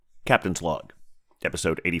Captain's Log,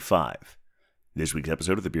 episode 85. This week's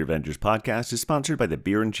episode of the Beer Vengers podcast is sponsored by the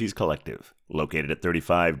Beer and Cheese Collective, located at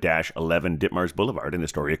 35-11 Ditmars Boulevard in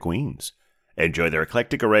Astoria, Queens. Enjoy their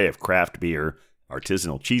eclectic array of craft beer,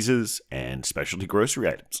 artisanal cheeses, and specialty grocery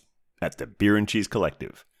items at the Beer and Cheese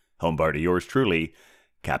Collective, home bar to yours truly,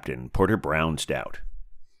 Captain Porter Brown Stout.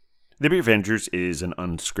 The Beer Vengers is an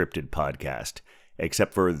unscripted podcast,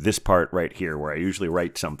 except for this part right here where I usually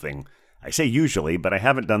write something. I say usually, but I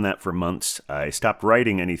haven't done that for months. I stopped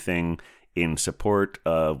writing anything in support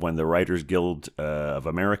of when the Writers Guild of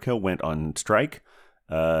America went on strike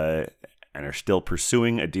and are still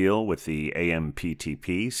pursuing a deal with the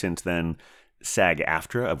AMPTP. Since then,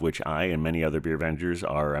 SAG-AFTRA, of which I and many other Beer Vengers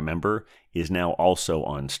are a member, is now also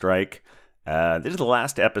on strike. This is the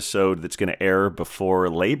last episode that's going to air before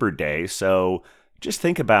Labor Day, so just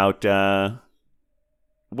think about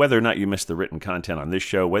whether or not you miss the written content on this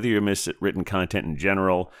show, whether you miss written content in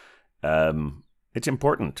general. It's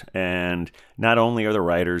important. And not only are the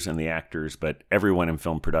writers and the actors, but everyone in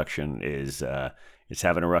film production is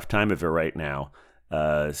having a rough time of it right now.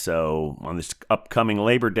 So on this upcoming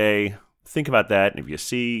Labor Day, think about that. And if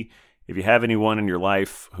you have anyone in your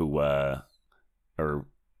life who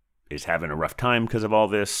is having a rough time because of all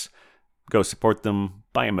this, go support them,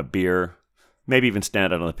 buy them a beer, maybe even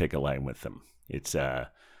stand out on the picket line with them. It's,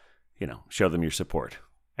 show them your support,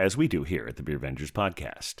 as we do here at the Beer Vengers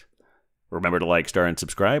podcast. Remember to like, star, and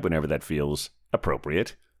subscribe whenever that feels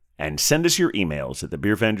appropriate. And send us your emails at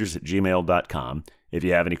thebeervengers@gmail.com if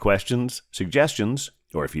you have any questions, suggestions,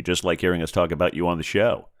 or if you just like hearing us talk about you on the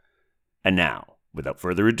show. And now, without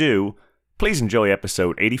further ado, please enjoy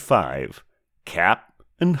episode 85, Cap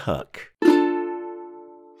and Huck.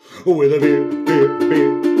 With a beer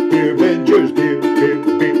Vengers, beer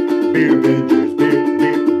Vengers, beer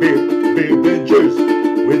Vengers,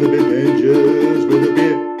 with a beer Vengers, with a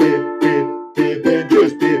beer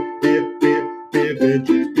Vengers, beer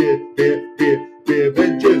Vengers, beer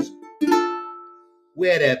Vengers.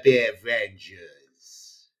 We're the Beer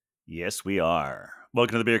Vengers. Yes, we are.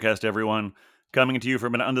 Welcome to the Beercast, everyone. Coming to you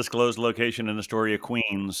from an undisclosed location in Astoria,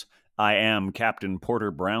 Queens, I am Captain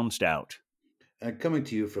Porter Brown Stout. Coming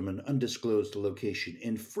to you from an undisclosed location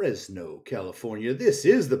in Fresno, California, this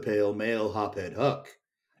is the Pale Male Hophead Huck.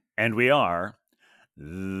 And we are the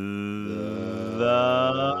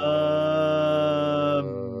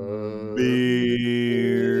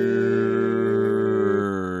Beer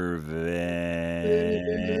Vengers.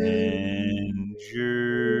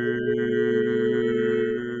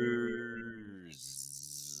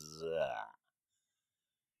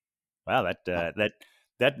 Wow, that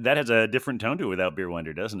has a different tone to it without Beer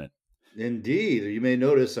Wonder, doesn't it? Indeed. You may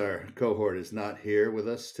notice our cohort is not here with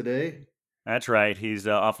us today. That's right. He's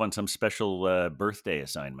off on some special birthday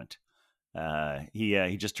assignment.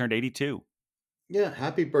 He just turned 82. Yeah,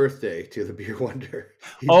 happy birthday to the Beer Wonder.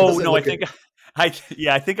 I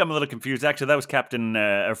think I'm a little confused. Actually, that was Captain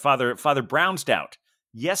or Father Brown Stout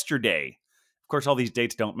yesterday. Of course, all these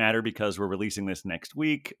dates don't matter because we're releasing this next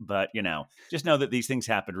week. But just know that these things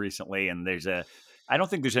happened recently, and I don't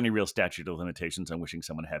think there's any real statute of limitations on wishing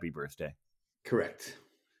someone a happy birthday. Correct.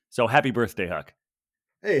 So happy birthday, Huck.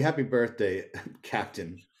 Hey, happy birthday,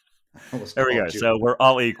 Captain. There we go. So we're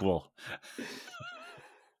all equal.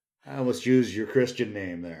 I almost used your Christian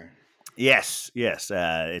name there. Yes.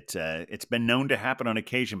 It's been known to happen on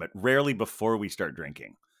occasion, but rarely before we start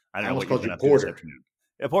drinking. I almost know what called you you've been up to this Porter. afternoon.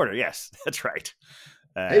 Porter, yes, that's right.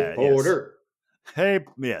 Hey, Porter. Yes. Hey,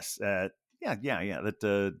 yes. Yeah.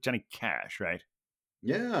 That Johnny Cash, right?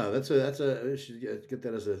 Yeah, that's we should get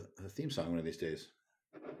that as a theme song one of these days.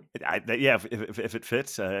 If it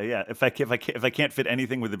fits, If I can't fit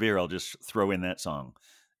anything with the beer, I'll just throw in that song.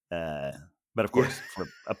 But of course,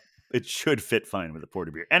 it should fit fine with a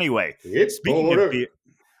porter beer. Anyway,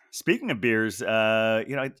 speaking of beers,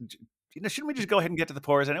 shouldn't we just go ahead and get to the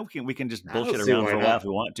pours? I know we can just bullshit around for a while if we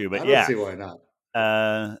want to, but I don't see why not.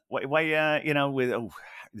 Why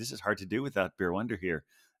this is hard to do without Beer Wonder here.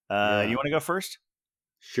 You want to go first?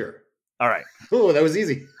 Sure. All right. Oh, that was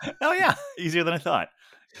easy. Oh yeah, easier than I thought.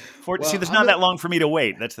 See, there's not that long for me to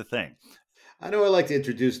wait. That's the thing. I know I like to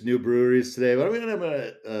introduce new breweries today, but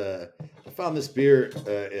I found this beer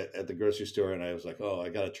at the grocery store, and I was like, oh, I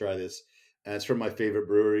got to try this. And it's from my favorite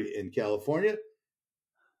brewery in California.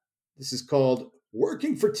 This is called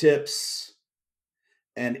Working for Tips,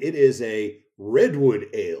 and it is a redwood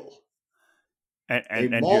ale,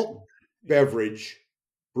 and malt beverage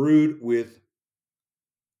brewed with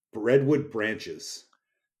redwood branches.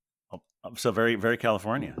 So very, very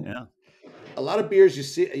California, yeah. A lot of beers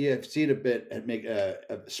you've seen a bit make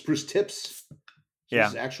spruce tips. So this Yeah.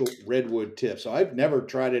 is actual redwood tip. So I've never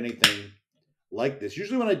tried anything like this.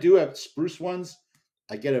 Usually when I do have spruce ones,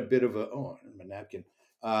 I get a bit of my napkin.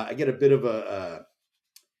 I get a bit of a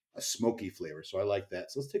smoky flavor. So I like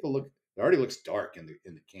that. So let's take a look. It already looks dark in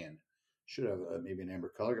the can. Should have maybe an amber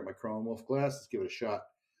color. Got my Chrome Wolf glass. Let's give it a shot.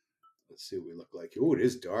 Let's see what we look like. Oh, it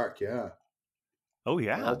is dark. Yeah. Oh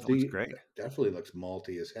yeah, that looks Malty. great. Definitely looks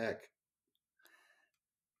malty as heck.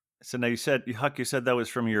 So now you said, Huck, you said that was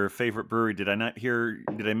from your favorite brewery. Did I not hear?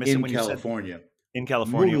 Did I miss it In when you said California. in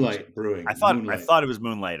California? It was. Moonlight Brewing. I Moonlight. thought it was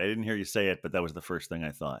Moonlight. I didn't hear you say it, but that was the first thing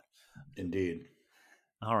I thought. Indeed.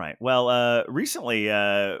 All right. Well, recently,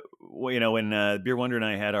 when Beer Wonder and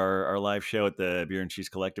I had our live show at the Beer and Cheese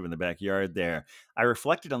Collective in the backyard there, I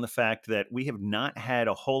reflected on the fact that we have not had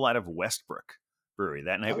a whole lot of Westbrook Brewery.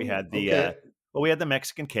 That night we Oh, had okay. we had the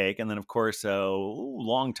Mexican cake, and then of course, a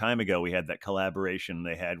long time ago we had that collaboration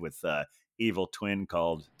they had with Evil Twin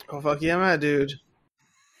called. Oh fuck yeah, my dude.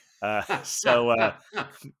 So.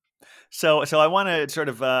 So I want to sort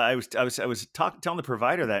of I was telling the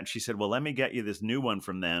provider that, and she said, "Well, let me get you this new one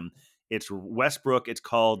from them. It's Westbrook. It's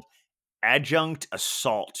called Adjunct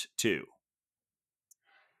Assault 2.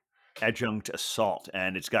 Adjunct Assault,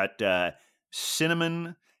 and it's got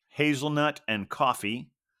cinnamon, hazelnut, and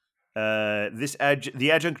coffee. The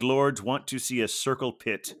Adjunct Lords want to see a circle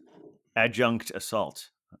pit. Adjunct Assault.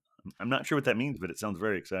 I'm not sure what that means, but it sounds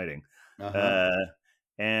very exciting. Uh-huh.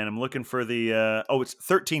 And I'm looking for the it's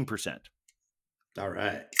 13%. All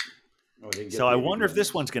right. Oh, I didn't get So the I ABV wonder if on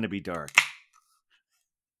this one's going to be dark.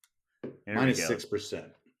 There Mine we is go. 6%.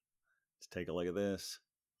 Let's take a look at this.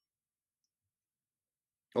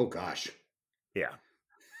 Oh gosh. Yeah.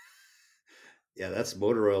 Yeah, that's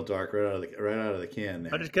motor oil dark right out of the can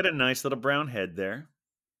there. I just got a nice little brown head there.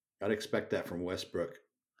 I'd expect that from Westbrook.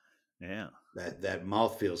 Yeah. That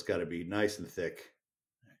mouthfeel's got to be nice and thick.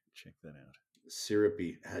 Check that out.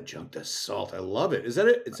 Syrupy Adjunct Assault. I love it. Is that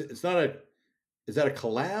it? It's not a. Is that a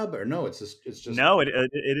collab or no? It's just. No, it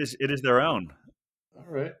is their own. All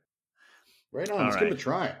right. Right on. All Let's give right. it a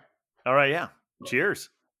try. All right. Yeah. Cheers.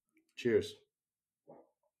 Cheers.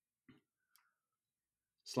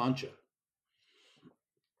 Slancha.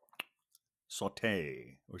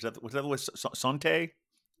 Saute. Was that the word? Saute?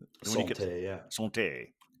 Saute, yeah.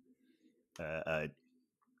 Saute.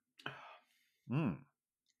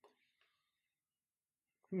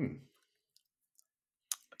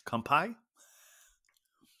 Kampai?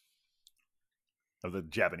 Oh, the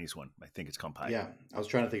Japanese one. I think it's Kampai. Yeah, I was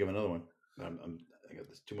trying to think of another one. I got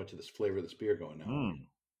too much of this flavor of this beer going now.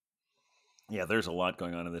 Yeah, there's a lot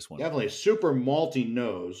going on in this one. Definitely a super malty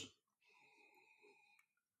nose.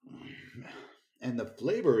 And the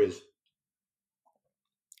flavor it's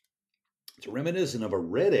reminiscent of a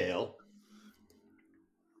red ale.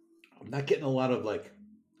 I'm not getting a lot of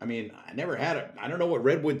I never had it. I don't know what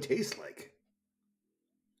redwood tastes like.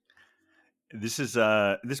 This is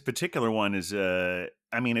this particular one is I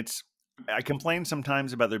complain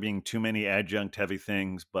sometimes about there being too many adjunct heavy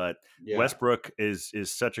things, but Yeah. Westbrook is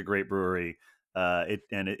such a great brewery.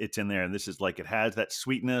 It's in there, and this is like it has that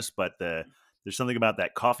sweetness, but there's something about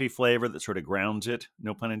that coffee flavor that sort of grounds it.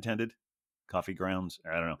 No pun intended. Coffee grounds.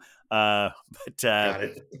 I don't know. Got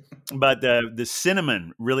it. But the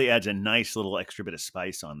cinnamon really adds a nice little extra bit of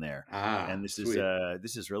spice on there. And this sweet.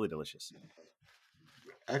 is really delicious.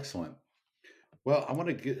 Excellent. Well, I want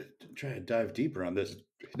to try to dive deeper on this.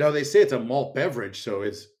 Now they say it's a malt beverage, so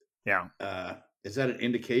it's is that an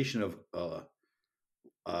indication of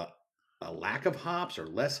a lack of hops or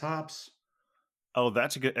less hops? Oh,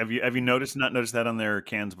 that's a good. Have you noticed that on their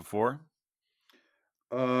cans before?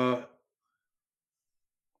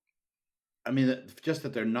 I mean, just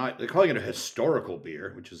that they're calling it a historical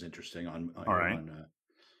beer, which is interesting. All right.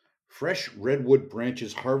 Fresh redwood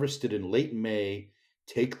branches harvested in late May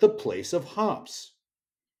take the place of hops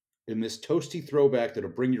in this toasty throwback that'll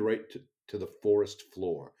bring you right to the forest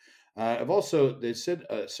floor. They said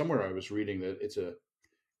somewhere I was reading that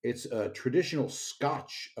it's a traditional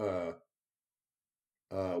Scotch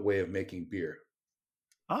way of making beer.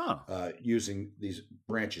 Using these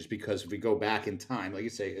branches, because if we go back in time, like you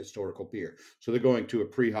say, historical beer. So they're going to a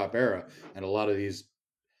pre-hop era, and a lot of these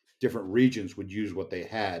different regions would use what they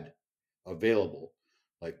had available.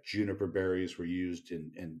 Like juniper berries were used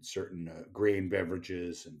in certain grain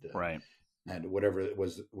beverages and whatever it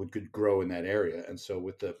was could grow in that area. And so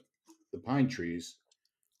with the pine trees,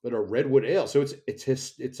 but a redwood ale. So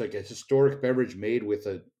it's like a historic beverage made with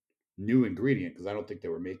a new ingredient, because I don't think they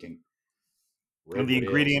were making. And the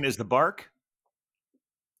ingredient is the bark?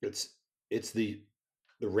 It's the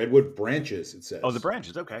redwood branches, it says. Oh, the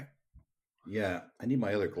branches. Okay. Yeah, I need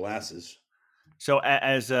my other glasses. So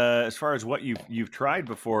as far as what you've tried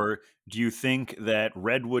before, do you think that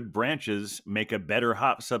redwood branches make a better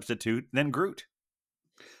hop substitute than Groot?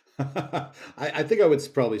 I think I would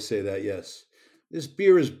probably say that, yes. This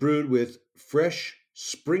beer is brewed with fresh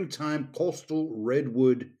springtime coastal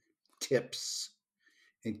redwood tips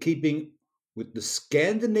in keeping with the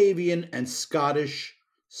Scandinavian and Scottish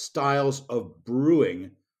styles of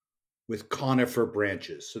brewing with conifer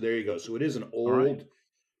branches. So there you go. So it is an All right. old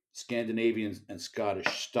Scandinavian and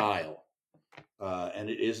Scottish style. And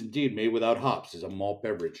it is indeed made without hops. It's a malt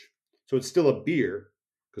beverage. So it's still a beer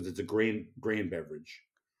because it's a grain beverage.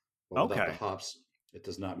 But without the Okay. hops, it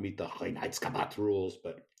does not meet the Reinheitsgebot rules.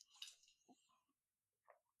 But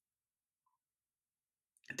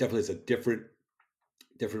definitely, it's a different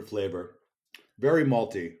flavor. Very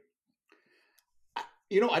malty.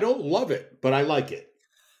 I don't love it, but I like it.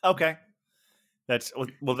 Okay. That's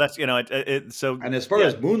well. That's so And as far yeah.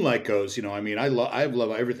 as Moonlight goes, I mean, I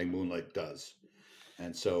love everything Moonlight does.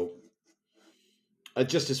 And so,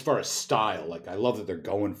 just as far as style, like I love that they're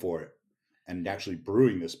going for it and actually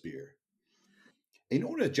brewing this beer. You know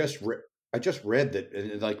what I just read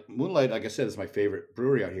that like Moonlight, like I said, is my favorite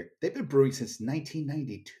brewery out here. They've been brewing since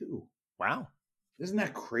 1992. Wow. Isn't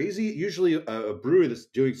that crazy? Usually, a brewery that's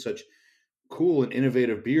doing such cool and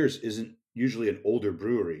innovative beers isn't usually an older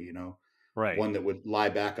brewery. Right. One that would lie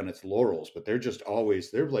back on its laurels. But they're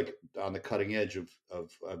like on the cutting edge of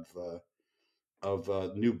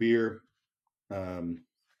new beer um,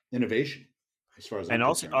 innovation, as far as I'm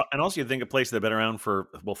concerned. And also, you think a place that's been around for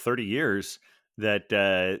 30 years that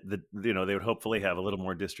they would hopefully have a little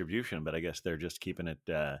more distribution, but I guess they're just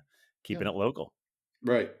Yeah, keeping it local.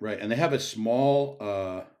 right, right. And they have a small.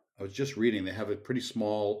 I was just reading. They have a pretty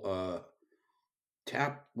small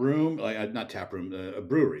tap room, like not tap room, a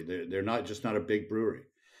brewery. They're not a big brewery,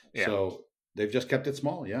 Yeah. so they've just kept it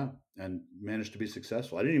small, yeah, and managed to be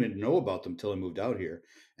successful. I didn't even know about them till I moved out here,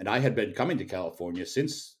 and I had been coming to California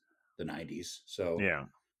since the '90s, so Yeah.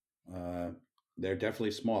 uh, they're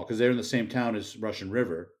definitely small because they're in the same town as Russian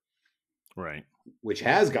River, Right. which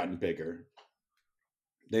has gotten bigger.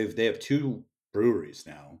 They have two breweries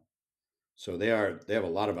now, so they have a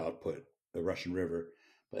lot of output. The Russian River,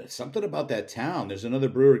 but something about that town. There's another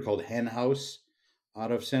brewery called Hen House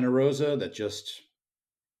out of Santa Rosa that just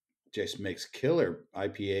makes killer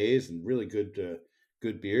IPAs and really good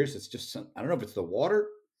beers. It's just I don't know if it's the water,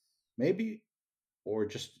 maybe, or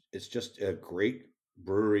it's just a great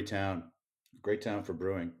brewery town. Great town for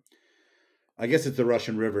brewing. I guess it's the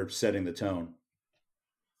Russian River setting the tone.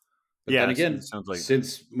 But then Yeah. It again, sounds like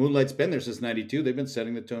since Moonlight's been there since '92, they've been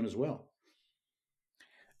setting the tone as well.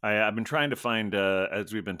 I've been trying to find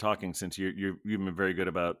as we've been talking since you've been very good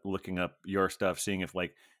about looking up your stuff, seeing if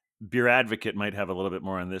like Beer Advocate might have a little bit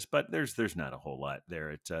more on this, but there's not a whole lot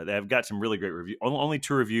there. It's they've got some really great reviews, only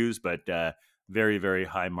two reviews, but very very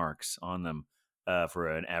high marks on them for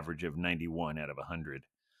an average of 91 out of 100.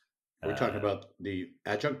 We're talking Uh, about the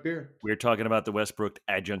adjunct beer. we're talking about the Westbrook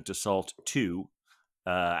Adjunct Assault 2.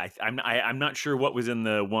 I'm not sure what was in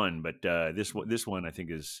the one, but this one I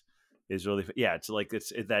think is really yeah. It's like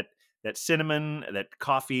that cinnamon, that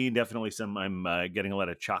coffee, definitely some. I'm getting a lot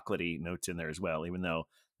of chocolatey notes in there as well, even though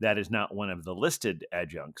that is not one of the listed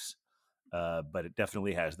adjuncts, but it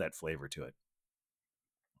definitely has that flavor to it.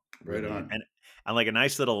 Right Really, on. and like a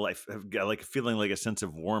nice little, I've got like feeling like a sense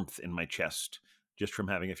of warmth in my chest just from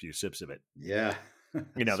having a few sips of it. Yeah.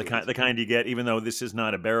 Sweet. The kind you get, even though this is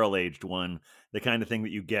not a barrel aged one, the kind of thing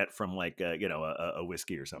that you get from like a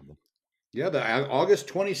whiskey or something. Yeah, the August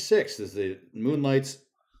 26th is the Moonlight's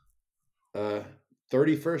uh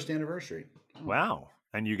 31st anniversary. Oh. Wow,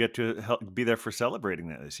 and you get to help be there for celebrating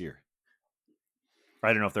that this year.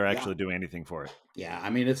 I don't know if they're Yeah. actually doing anything for it. Yeah, I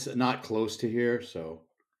mean it's not close to here, so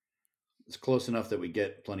it's close enough that we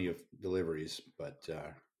get plenty of deliveries, but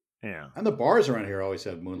Yeah, and the bars around here always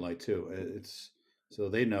have Moonlight too. It's so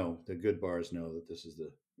they know, the good bars know that this is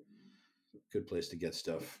the good place to get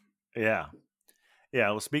stuff. yeah, yeah.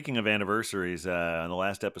 Well, speaking of anniversaries, on the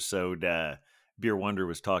last episode, Beer Wonder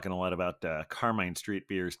was talking a lot about Carmine Street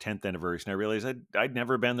Beer's 10th anniversary, and I realized I'd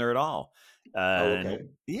never been there at all. Oh, And okay.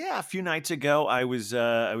 yeah, a few nights ago, I was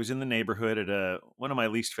in the neighborhood at one of my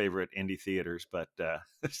least favorite indie theaters, but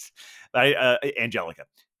Angelica.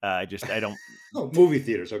 I don't. Oh, movie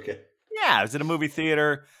theaters, okay. Yeah, I was at a movie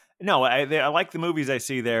theater. No, I like the movies I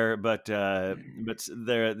see there, but the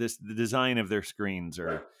design of their screens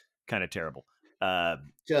are kind of terrible. Uh,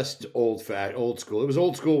 Just old school. It was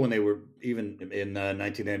old school when they were even in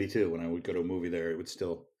 1992 when I would go to a movie there. It would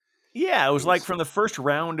still Yeah, it it was would like still from the first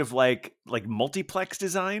round of like multiplex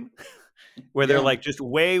design where they're yeah, like just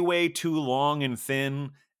way too long and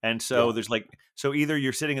thin, and so yeah. there's like So either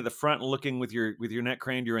you're sitting at the front looking with your neck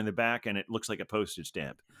craned, you're in the back, and it looks like a postage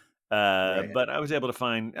stamp. Right. But I was still able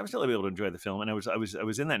to enjoy the film, and I was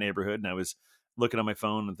in that neighborhood, and I was looking on my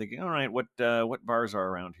phone and thinking, all right, what bars are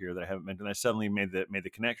around here that I haven't been to? And I suddenly made the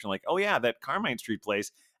connection, like, oh yeah, that Carmine Street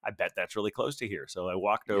place. I bet that's really close to here. So I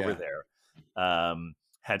walked over Yeah. there.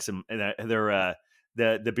 Had some, and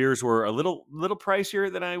the beers were a little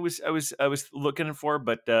pricier than I was looking for,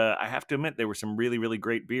 but I have to admit there were some really really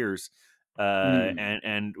great beers. Mm.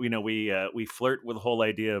 And we flirt with the whole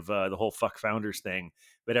idea of the whole fuck founders thing,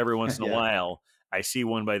 but every once in a Yeah. while I see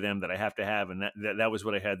one by them that I have to have, and that was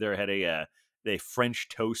what I had there. I had a French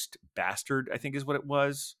toast bastard, I think is what it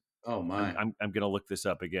was. Oh I'm my. I'm, I'm gonna look this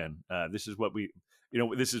up again. This is what we,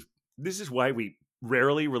 this is why we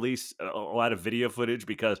rarely release a lot of video footage,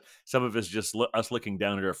 because some of it's just us looking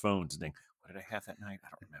down at our phones and think, what did I have that night? I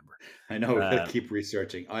don't remember. I know we gotta Uh, keep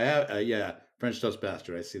researching. I have, yeah, French toast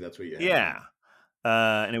bastard. I see that's what you have yeah,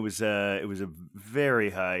 now. and it was a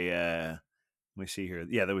very high. Let me see here.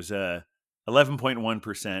 Yeah, there was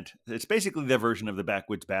 11.1%. It's basically their version of the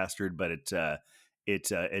Backwoods Bastard, but it's a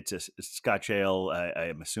Scotch ale. I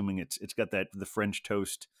am assuming it's got the French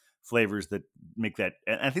toast flavors that make that.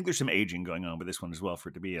 And I think there's some aging going on with this one as well for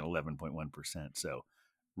it to be at 11.1%. So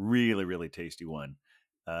really really tasty one.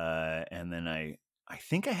 And then I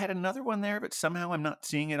think I had another one there, but somehow I'm not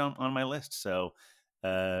seeing it on my list. So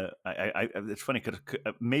it's funny because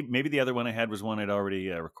maybe the other one I had was one I'd already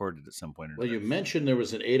recorded at some point or Well, another. you mentioned there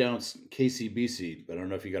was an 8-ounce KCBC, but I don't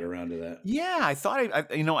know if you got around to that. Yeah, I thought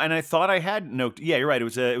and I thought I had no. Yeah, you're right. It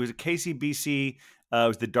was a KCBC. It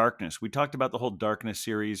was the Darkness. We talked about the whole Darkness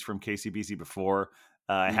series from KCBC before.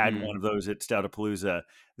 I had one Hmm. of those at Stoutapalooza.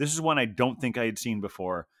 This is one I don't think I had seen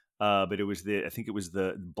before, but I think it was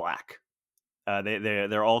the black.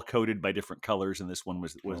 They're all coated by different colors, and this one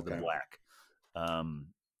was the Okay. black. Um,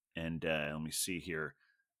 and Let me see here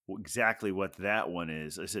exactly what that one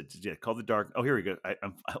is. I said, yeah, called the dark. Oh, here we go.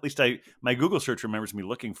 At least my Google search remembers me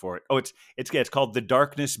looking for it. Oh, it's called The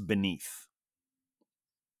Darkness Beneath.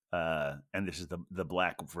 And this is the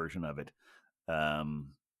black version of it.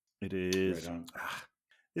 Um, it Right is. on.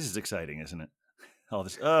 This is exciting, isn't it? All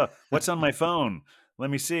this. What's on my phone? Let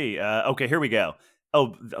me see. Okay, here we go.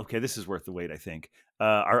 Oh, okay. This is worth the wait, I think.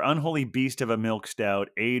 Our unholy beast of a milk stout,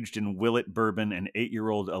 aged in Willet bourbon and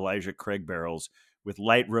 8-year-old Elijah Craig barrels, with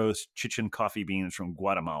light roast Chichen coffee beans from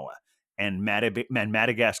Guatemala and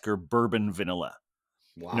Madagascar bourbon vanilla.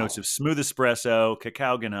 Notes Wow. of smooth espresso,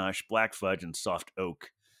 cacao ganache, black fudge, and soft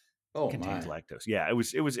oak. Oh Contains my. lactose. Yeah, it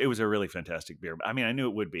was a really fantastic beer. I mean, I knew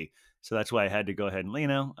it would be, so that's why I had to go ahead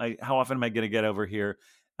and how often am I going to get over here?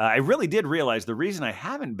 I really did realize the reason I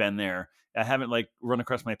haven't been there, I haven't like run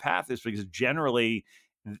across my path, is because generally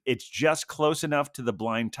it's just close enough to the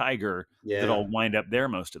Blind Tiger that Yeah. I'll wind up there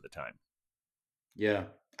most of the time. Yeah.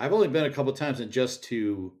 I've only been a couple times and just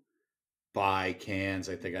to buy cans.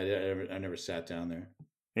 I think I never sat down there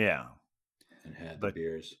Yeah, and had the but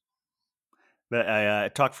beers. I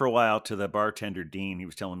talked for a while to the bartender Dean. He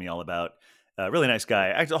was telling me all about really nice guy.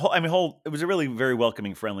 Actually, it was a really very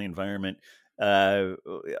welcoming, friendly environment. A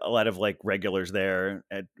lot of like regulars there,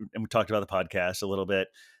 and we talked about the podcast a little bit.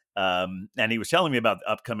 And he was telling me about the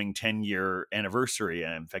upcoming 10-year anniversary.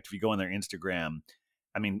 And in fact, if you go on their Instagram,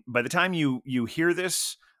 I mean, by the time you hear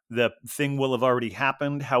this, the thing will have already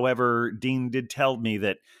happened. However, Dean did tell me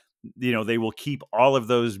that they will keep all of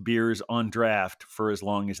those beers on draft for as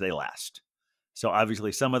long as they last. So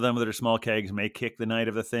obviously, some of them that are small kegs may kick the night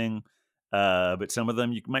of the thing, but some of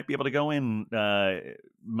them you might be able to go in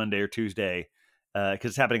Monday or Tuesday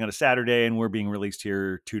because it's happening on a Saturday, and we're being released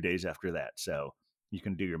here 2 days after that. So you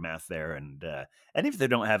can do your math there, and if they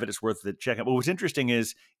don't have it, it's worth the check out. But what's interesting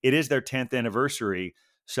is it is their 10th anniversary.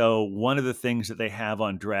 So one of the things that they have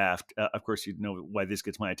on draft, of course, you know why this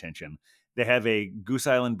gets my attention. They have a Goose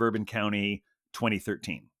Island Bourbon County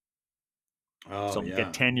 2013. Oh So like a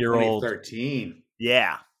yeah. 10-year-old. 2013.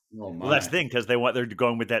 Yeah. Oh Well, that's the my. thing because they're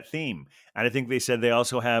going with that theme, and I think they said they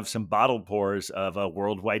also have some bottled pours of a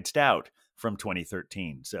worldwide stout from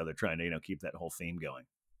 2013. So they're trying to keep that whole theme going.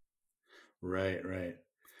 Right, right.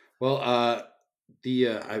 Well, I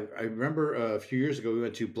remember a few years ago we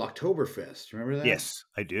went to Blocktoberfest. Remember that? Yes,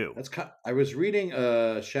 I do. I was reading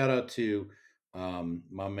shout out to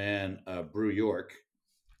my man Brew York,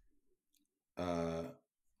 uh,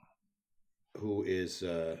 who is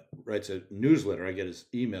writes a newsletter. I get his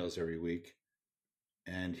emails every week,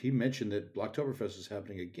 and he mentioned that Blocktoberfest is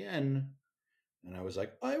happening again, and I was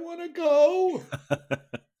like, I want to go.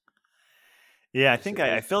 Yeah, I I think said,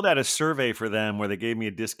 I well, filled out a survey for them where they gave me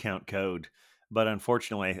a discount code, but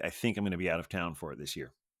unfortunately, I think I'm going to be out of town for it this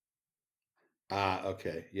year.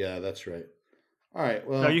 okay, yeah, that's right. All right. So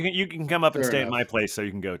Well, you can come up and fair stay at my enough. place so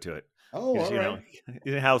you can go to it. Oh, Because all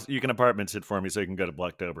right. house you can apartment sit for me so you can go to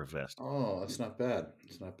Blacktoberfest. Oh, that's not bad.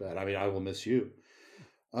 It's not bad. I mean, I will miss you.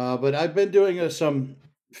 But I've been doing some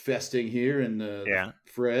festing here in the Yeah,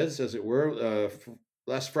 Frez, as it were.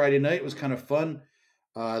 Last Friday night was kind of fun.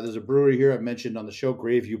 There's a brewery here I've mentioned on the show,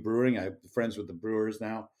 Graveview Brewing. I'm friends with the brewers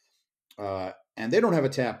now, and they don't have a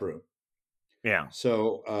tap room. yeah,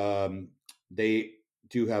 So they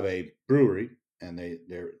do have a brewery, and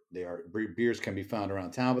beers can be found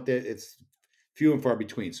around town, but it's few and far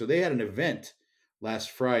between. So they had an event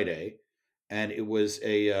last Friday, and it was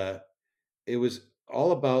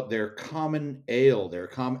all about their common ale, their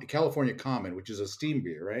California Common, which is a steam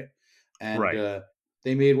beer, right? And right,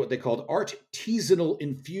 they made what they called artisanal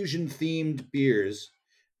infusion themed beers,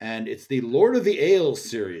 and it's the Lord of the Ales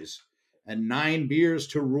series, and 9 beers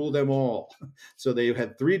to rule them all. So they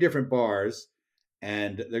had 3 different bars,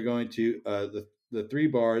 and they're going to the 3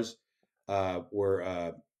 bars were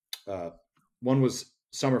uh, one was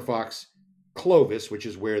Summer Fox Clovis, which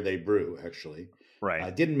is where they brew actually. right. I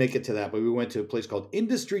didn't make it to that, but we went to a place called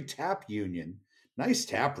Industry Tap Union. Nice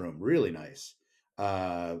tap room, really nice.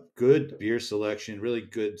 Good beer selection, really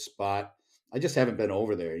good spot. I just haven't been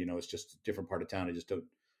over there. You know, it's just a different part of town. I just don't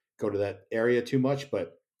go to that area too much,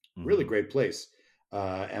 but really Hmm. great place.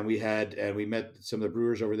 And we met some of the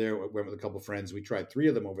brewers over there. Went with a couple of friends. We tried 3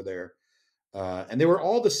 of them over there, and they were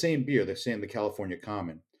all the same beer. They're saying the California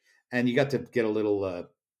Common, and you got to get a little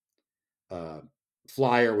uh,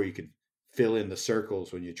 flyer where you could fill in the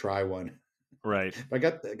circles when you try one. Right. I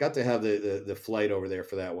got to have the flight over there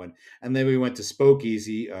for that one, and then we went to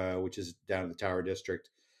Spokeasy, which is down in the Tower District,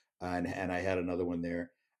 and I had another one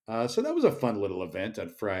there. So that was a fun little event on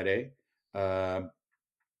Friday.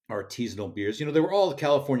 Artisanal beers, you know, they were all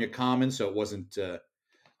California Common, so it wasn't.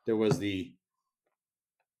 There was the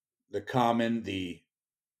Common, the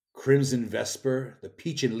Crimson Vesper, the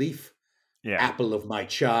Peach and Leaf, Yeah. Apple of My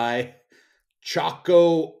Chai,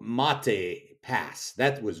 Choco Mate Pass.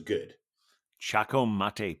 That was good. Chaco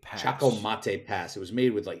Mate Choco Pass. Mate Pass. It was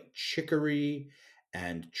made with like chicory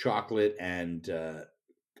and chocolate and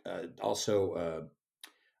also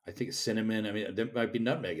I think cinnamon. I mean, there might be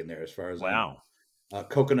nutmeg in there as far as I know. Wow.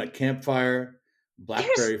 Coconut campfire, There's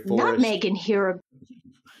blackberry forest. nutmeg in here.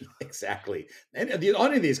 Exactly. And any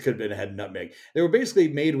of these could have been had nutmeg. They were basically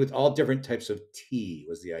made with all different types of tea.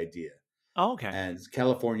 Was the idea. Oh, okay. And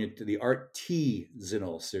California, the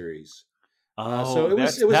Artisanal series. So Oh, it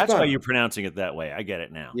was that's why fun. you're pronouncing it that way. I get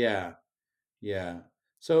it now. Yeah, yeah.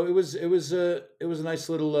 So it was a nice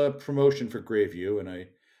little promotion for Grayview, and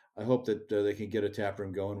I hope that they can get a tap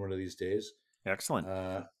room going one of these days. Excellent.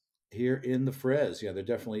 Uh, Here in the Fres, yeah, they're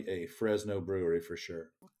definitely a Fresno brewery for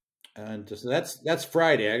sure. And so that's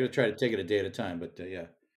Friday. I'm gonna try to take it a day at a time, but yeah.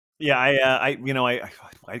 Yeah,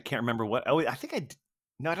 I can't remember what. Oh, I think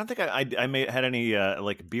no, I don't think I may had any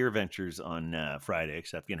like beer ventures on Friday,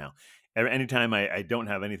 except anytime I don't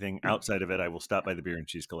have anything outside of it, I will stop by the Beer and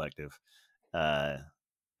Cheese Collective. Uh,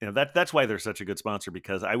 that's why they're such a good sponsor,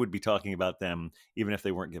 because I would be talking about them even if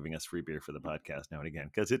they weren't giving us free beer for the podcast now and again,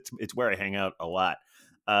 because it's where I hang out a lot.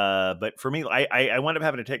 But for me, I wound up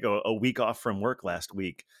having to take a week off from work last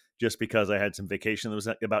week just because I had some vacation that was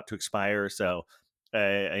about to expire. So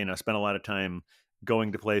I spent a lot of time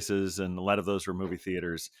going to places, and a lot of those were movie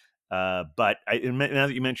theaters. But now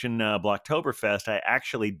that you mentioned Blocktoberfest, I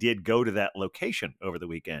actually did go to that location over the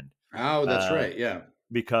weekend. Oh, that's Uh, right. Yeah.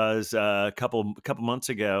 because a couple months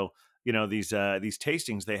ago, these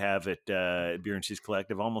tastings they have at Beer and Cheese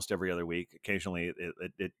Collective almost every other week. Occasionally,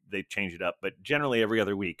 they change it up, but generally every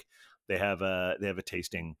other week they have a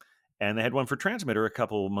tasting. And they had one for Transmitter a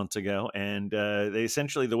couple months ago, and they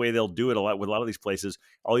essentially the way they'll do it a lot with a lot of these places,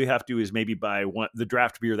 all you have to do is maybe buy the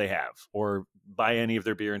draft beer they have, or buy any of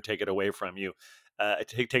their beer and take it away from you,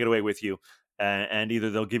 take it away with you, and either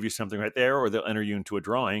they'll give you something right there or they'll enter you into a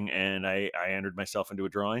drawing. And I entered myself into a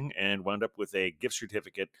drawing and wound up with a gift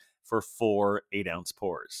certificate for 4 8-ounce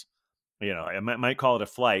pours. I might call it a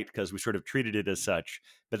flight because we sort of treated it as such,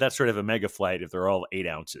 but that's sort of a mega flight if they're all 8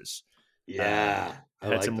 ounces. Uh, Yeah, I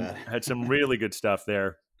had like some that. had some really good stuff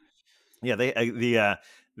there. Yeah,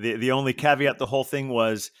 the only caveat the whole thing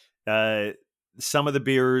was, uh, some of the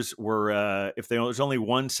beers were, if there was only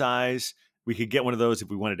one size, we could get one of those if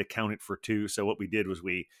we wanted to count it for two. So what we did was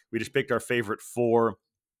we just picked our favorite 4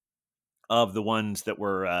 of the ones that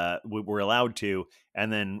we were allowed to,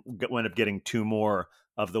 and then wound up getting 2 more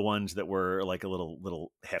of the ones that were like a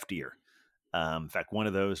little heftier. In fact, one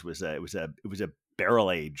of those was it was a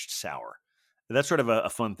barrel aged sour. That's sort of a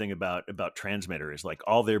fun thing about Transmitter, is like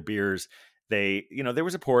all their beers. there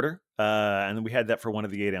was a porter, and then we had that for one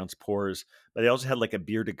of the 8-ounce pours. But they also had like a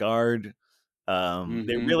beer de garde. They Hmm.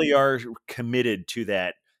 really are committed to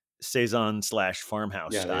that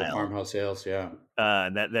saison/farmhouse Yeah, they got style. farmhouse ales. Yeah,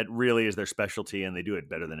 That really is their specialty, and they do it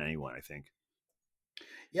better than anyone, I think.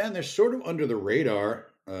 yeah, and they're sort of under the radar.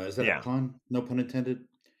 Is that a Yeah, pun? No pun intended.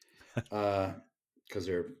 Because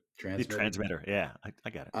they're the transmitter. transmitter. Yeah, I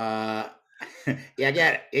got it. Uh, yeah, I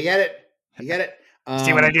get it. You get it. You get it. You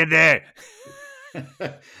see what I did there?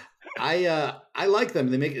 I like them.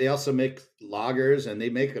 They also make lagers and they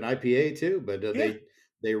make an IPA too. But Yeah.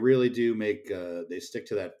 they really do make they stick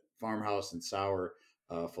to that farmhouse and sour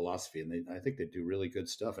philosophy, and I think they do really good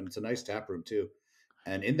stuff. And it's a nice tap room too.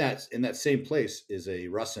 And in that same place is a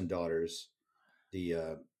Russ and Daughters, the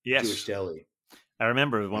Jewish Yes, deli, I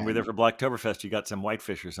remember when we were there and for Blacktoberfest. You got some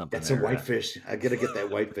whitefish or something that's a there. whitefish. I gotta get that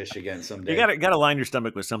whitefish again You someday. gotta line your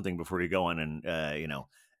stomach with something before you go on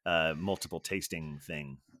and multiple tasting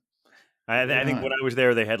thing. Right I think when on. I was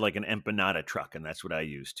there, they had like an empanada truck, and that's what I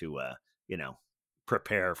used to you know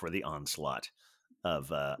prepare for the onslaught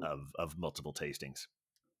of multiple tastings.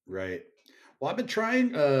 Right. Well, I've been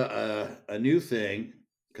trying a new thing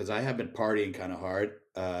because I have been partying kind of hard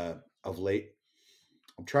of late.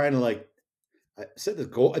 I'm trying to I set the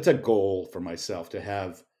goal. It's a goal for myself to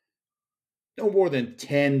have no more than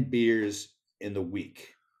 10 beers in the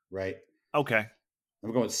week. Right. Okay,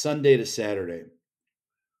 I'm going Sunday to Saturday.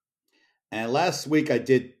 And last week I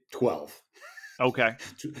did 12, okay,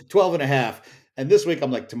 12 and a half. And this week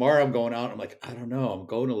I'm like, tomorrow I'm going out. I'm like, I don't know. I'm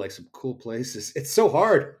going to like some cool places. It's so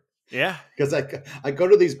hard yeah, because I go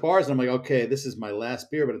to these bars and I'm like, okay, this is my last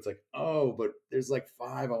beer, but it's like, oh, but there's like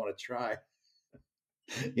five I want to try.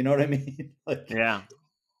 You know what I mean? Like yeah,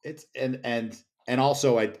 it's and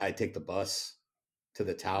also I take the bus to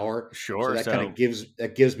the tower, so sure. that kind So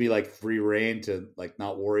of gives me like free reign to like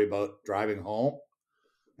not worry about driving home.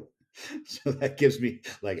 So that gives me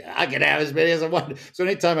like I can have as many as I want. So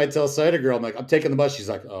anytime I tell Cider Girl, I'm like, I'm taking the bus. She's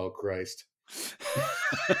like, oh Christ,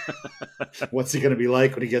 what's he gonna be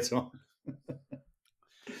like when he gets home?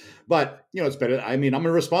 But it's better. I mean, I'm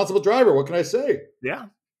a responsible driver. What can I say? yeah,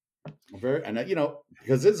 I'm very and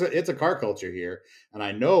because it's a car culture here, and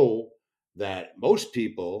I know that most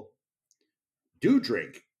people do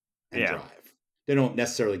drink and yeah. drive. They don't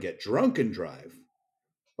necessarily get drunk and drive,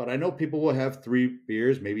 but I know people will have 3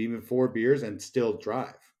 beers, maybe even 4 beers, and still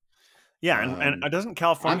drive. Yeah, and Um, doesn't I'm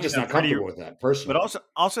California just have not pretty comfortable with that but personally.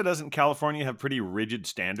 also doesn't California have pretty rigid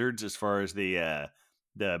standards as far as the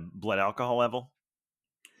blood alcohol level?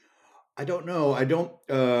 I don't know. I don't.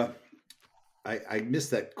 I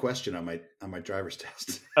missed that question on my driver's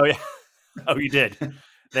test. Oh yeah. Oh, you did.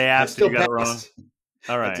 They I asked and still you got it wrong. passed.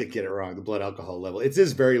 All I right. did get it wrong. The blood alcohol level. It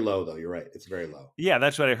is very low, though. You're right. It's very low. Yeah,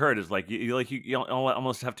 that's what I heard is like you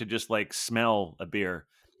almost have to just like smell a beer.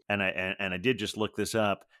 And I did just look this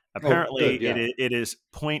up. Oh, Apparently good. Yeah. it is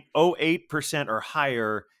 0.08% or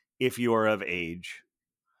higher if you are of age.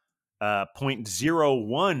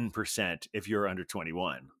 0.01% if you're under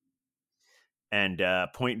 21, and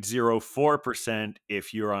 0.04%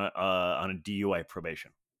 if you're on a DUI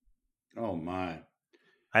probation. Oh my.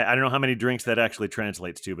 I don't know how many drinks that actually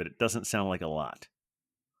translates to, but it doesn't sound like a lot.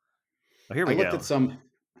 Oh, here I we looked at go. some.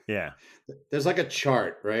 Yeah. There's like a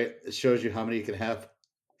chart, right? It shows you how many you can have.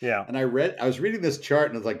 Yeah. And I was reading this chart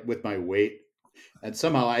and it's like with my weight, and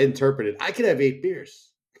somehow I interpreted I could have 8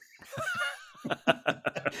 beers.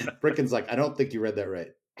 Bricken's like, I don't think you read that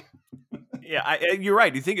right. Yeah, you're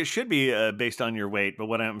right. You think it should be based on your weight, but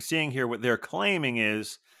what I'm seeing here, what they're claiming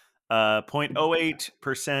is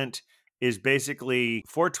 0.08% is basically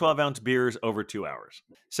 4 12-ounce beers over 2 hours.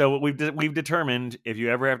 So what we've determined, if you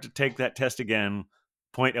ever have to take that test again,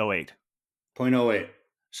 0.08. Point oh eight.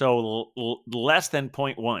 So less than zero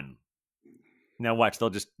point 0.1. Now watch,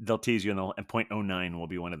 they'll tease you, and 0.09 will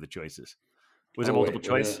be one of the choices. Was it Oh multiple wait,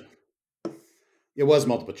 choice? it was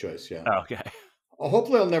multiple choice. Yeah. Oh, okay. Well,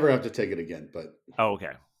 hopefully, I'll never have to take it again, but Oh,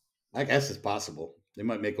 okay. I guess it's possible. They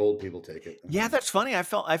might make old people take it. Yeah, that's funny. I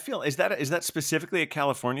feel is that specifically a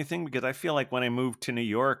California thing? Because I feel like when I moved to New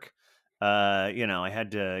York, I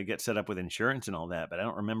had to get set up with insurance and all that, but I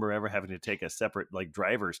don't remember ever having to take a separate like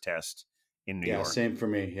driver's test in New Yeah, York. same for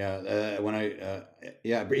me. Yeah, when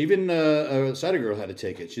yeah, but even Cider Girl had to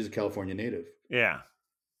take it. She's a California native, Yeah,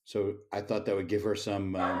 so I thought that would give her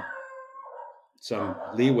some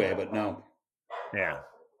leeway, but no, yeah.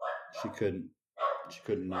 she couldn't. She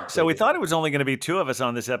couldn't not So take we it. thought it was only going to be two of us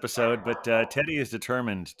on this episode, but Teddy is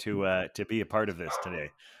determined to be a part of this today.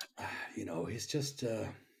 He's just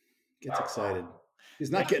gets excited. He's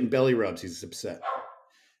not Yeah, getting belly rubs. He's upset.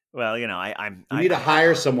 Well, you know, We need to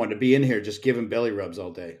hire someone to be in here just giving belly rubs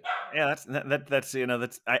all day. yeah, that's you know,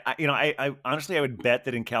 that's I honestly I would bet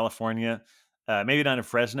that in California, maybe not in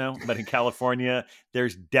Fresno, but in California,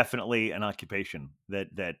 there's definitely an occupation that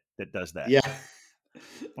does that. Yeah.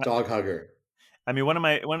 Dog hugger. I mean, one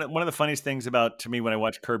of the funniest things about to me when I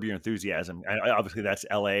watch Curb Your Enthusiasm, obviously that's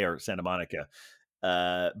L.A. or Santa Monica,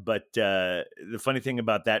 but the funny thing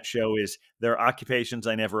about that show is there are occupations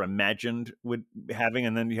I never imagined would having,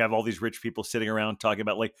 and then you have all these rich people sitting around talking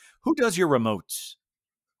about like who does your remotes.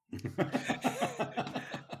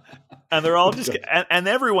 And they're all just, and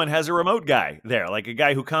everyone has a remote guy there, like a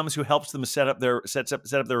guy who comes who helps them set up their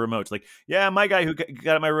remotes. Like, yeah, my guy who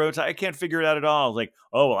got my remotes, I can't figure it out at all. Like,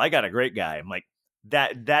 oh well, I got a great guy. I'm like,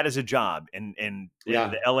 that is a job in Yeah.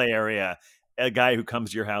 the LA area, a guy who comes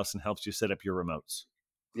to your house and helps you set up your remotes.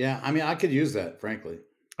 Yeah. I mean, I could use that, frankly.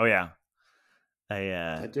 Oh yeah,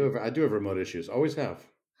 I do have remote issues. Always have.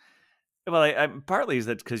 well, I partly is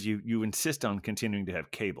that because you insist on continuing to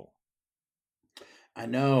have cable. I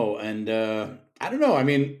know. And I don't know. I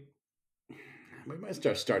mean, we might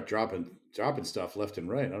start dropping stuff left and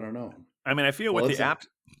right. I don't know. I mean, I feel Well, with the it's a, apps,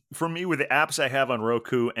 for me, with the apps I have on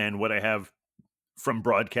Roku and what I have from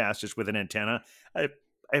broadcast just with an antenna, I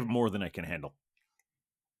have more than I can handle.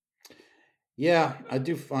 yeah, I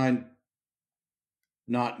do find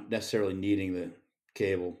not necessarily needing the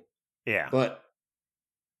cable, Yeah, but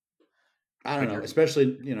I don't but know, you're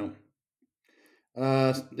especially,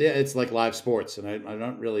 yeah, it's like live sports and I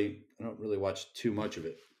don't really watch too much of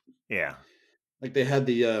it. yeah. Like they had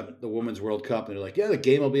the Women's World Cup and they're like, yeah, the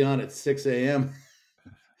game will be on at 6 a.m.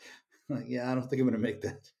 Like, yeah, I don't think I'm gonna make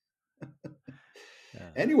that. Uh,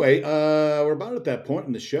 Anyway, we're about at that point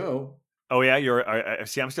in the show. oh yeah, you're. I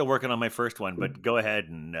see. I'm still working on my first one, but go ahead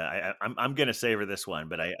and I'm going to savor this one,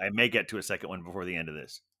 but I may get to a second one before the end of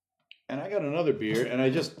this. And I got another beer, and I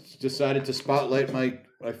just decided to spotlight my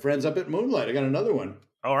friends up at Moonlight. I got another one.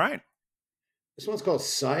 All right. This one's called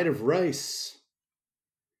Side of Rice.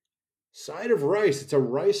 Side of Rice. It's a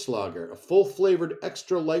rice lager, a full flavored,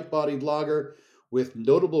 extra light bodied lager with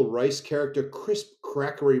notable rice character, crisp,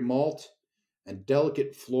 crackery malt, and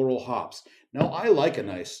delicate floral hops. Now, I like a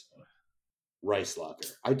nice rice lager.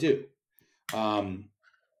 I do. Um,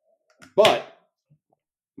 but,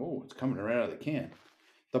 oh, it's coming right out of the can.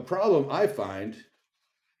 The problem I find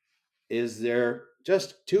is they're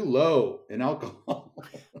just too low in alcohol.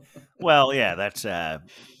 Well, yeah, that's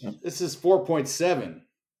This is 4.7.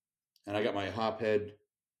 And I got my hophead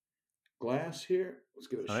glass here. Let's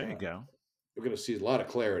give it a oh, there you shot. go. We're going to see a lot of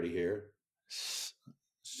clarity here. S-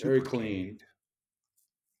 Very Supercade. clean.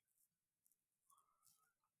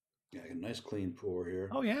 Yeah, a nice clean pour here.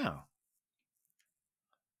 Oh yeah,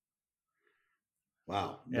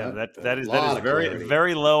 Wow, yeah. that That a is lot of very clarity.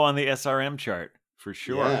 very low on the SRM chart for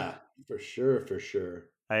sure. Yeah, for sure, for sure.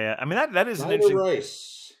 I mean that is an Cider interesting.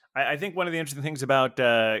 rice. I think one of the interesting things about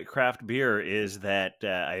craft beer is that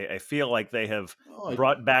I feel like they have Oh,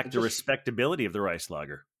 brought I back the just respectability of the rice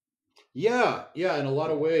lager. yeah, yeah, in a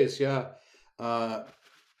lot of ways, yeah,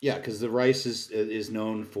 yeah, because the rice is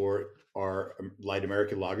known for our light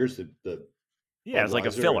American lagers, the Yeah, it's like a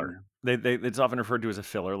Budweiser, filler. and It's often referred to as a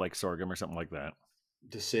filler, like sorghum or something like that.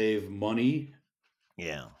 to save money,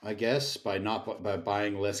 Yeah, I guess, by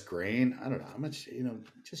buying less grain. I don't know how much,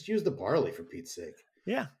 just use the barley for Pete's sake.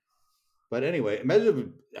 yeah, But anyway,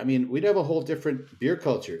 imagine, I mean, we'd have a whole different beer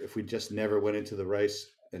culture if we just never went into the rice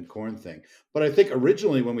and corn thing. But I think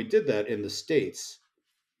originally when we did that in the States,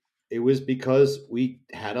 it was because we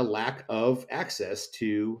had a lack of access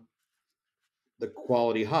to the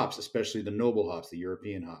quality hops, especially the noble hops, the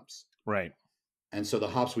European hops. right. And so the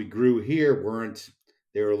hops we grew here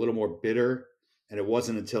they were a little more bitter. And it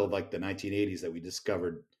wasn't until like the 1980s that we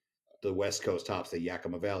discovered the West Coast hops, the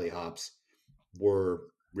Yakima Valley hops, were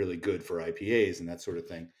really good for IPAs and that sort of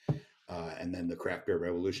thing. And then the craft beer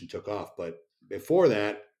revolution took off. But before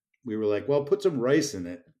that, we were like, well, put some rice in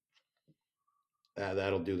it.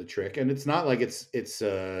 That'll do the trick. And it's not like it's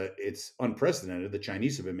unprecedented. The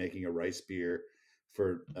Chinese have been making a rice beer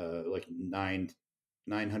for like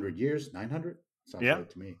 900 years. 900 sounds Yeah, right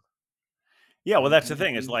to me. yeah. Well, that's the 900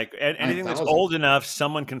 thing. It's years. like Nine anything that's thousand. old enough,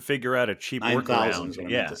 someone can figure out a cheap 9,000 workaround. is what I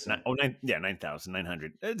meant Yeah. to say. Yeah,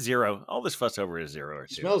 9,900. It's zero. All this fuss over is zero or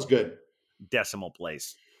two. Smells good. Decimal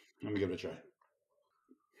place. Let me give it a try.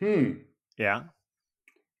 Hmm. Yeah.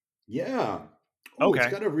 Yeah. Oh, Okay.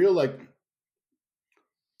 it's got a real like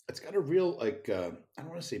I don't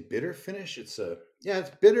want to say bitter finish. It's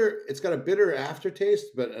bitter. It's got a bitter aftertaste,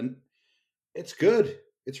 but it's good.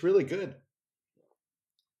 It's really good.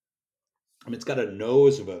 I mean, it's got a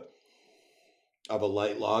nose of a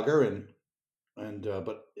light lager, and and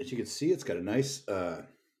but as you can see, it's got a nice head.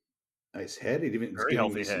 It's Very giving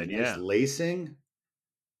healthy me some head. nice Yeah. lacing.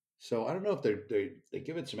 So I don't know if they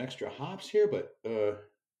give it some extra hops here, but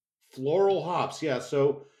floral hops. Yeah,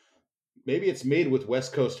 so maybe it's made with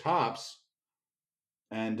West Coast hops,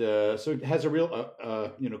 and so it has a real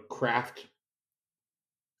craft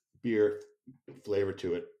beer flavor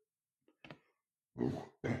to it.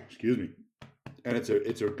 Excuse me, and it's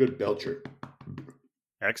a good belcher,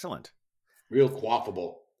 Excellent. real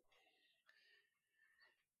quaffable.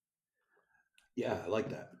 Yeah, I like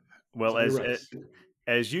that. It's Well, on your rice.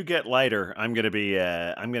 as you get lighter, I'm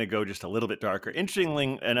gonna go just a little bit darker.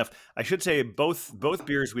 Interestingly enough, I should say both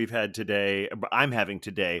beers we've had today, I'm having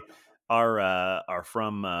today, are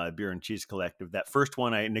from Beer and Cheese Collective. That first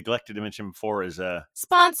one I neglected to mention before is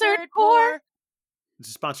Sponsored pour. it's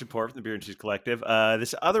a sponsored pour from the Beer and Cheese Collective.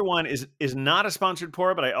 This other one is not a sponsored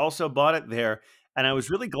pour, but I also bought it there, and I was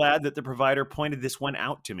really glad that the provider pointed this one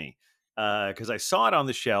out to me because I saw it on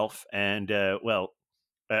the shelf, and uh,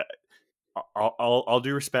 all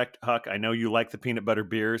due respect, Huck, I know you like the peanut butter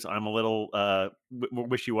beers. I'm a little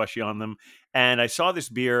wishy-washy on them. And I saw this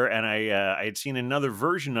beer, and I had seen another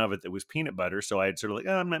version of it that was peanut butter, so I had sort of like,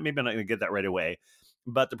 oh, maybe I'm not going to get that right away.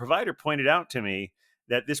 But the provider pointed out to me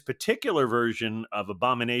that this particular version of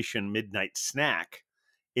Abomination Midnight Snack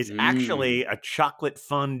is actually Mm, a chocolate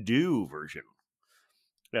fondue version.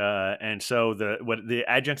 And so the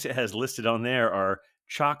adjuncts it has listed on there are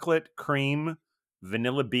chocolate, cream,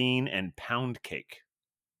 vanilla bean, and pound cake.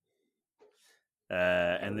 all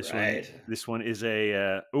And right. this one is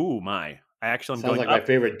a oh my! I actually I'm Sounds going like my up.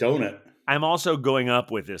 favorite donut. I'm also going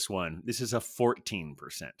up with this one. This is a 14%.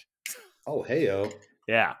 Oh, heyo.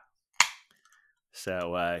 Yeah.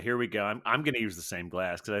 So here we go. I'm going to use the same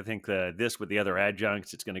glass because I think this with the other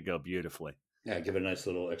adjuncts, it's going to go beautifully. Yeah, give it a nice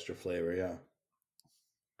little extra flavor. Yeah.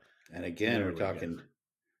 And again, There we're we go. talking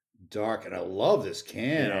dark, and I love this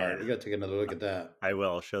can Yeah, art. We got to take another look at that. I will.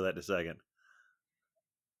 I'll show that in a second.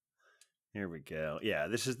 Here we go. Yeah,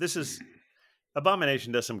 this is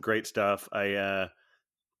Abomination does some great stuff. As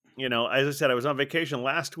I said, I was on vacation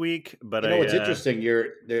last week, but You know what's interesting? You're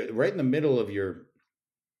there right in the middle of your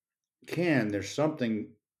can. There's something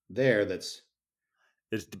there that's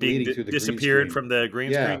it's being bleeding through the green disappeared screen. from the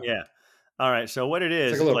green screen. Yeah, Yeah. All right. So what it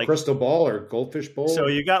it's like a is little like crystal ball or goldfish so bowl.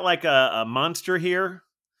 you got like a monster here,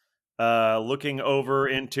 looking over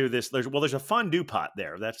into this. There's a fondue pot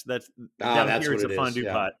there. That's Ah, down that's here. what It's a it is. fondue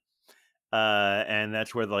Yeah. pot, and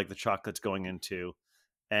that's where like the chocolate's going into,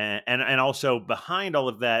 and also behind all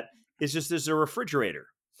of that is just there's a refrigerator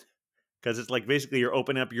because it's like basically you're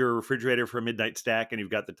opening up your refrigerator for a midnight stack and you've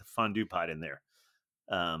got the fondue pot in there.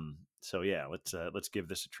 So yeah, let's give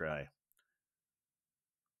this a try.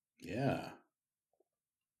 Yeah.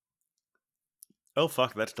 Oh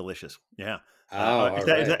fuck, that's delicious. Yeah. Oh, Is all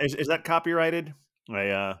that is right. that is that copyrighted?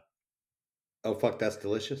 I Oh, fuck, that's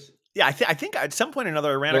delicious. yeah, I think at some point or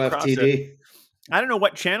another I ran No across it. FTD. I don't know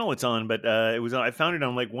what channel it's on, but it was I found it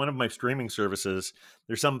on like one of my streaming services.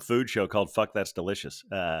 There's some food show called "Fuck That's Delicious."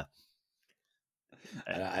 I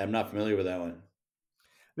am not familiar with that one.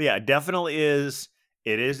 Yeah, it definitely is.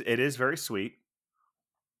 It is very sweet,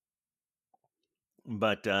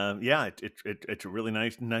 but yeah, it's a really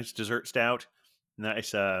nice dessert stout.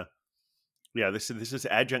 Nice. Yeah, this is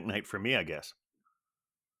adjunct night for me, I guess.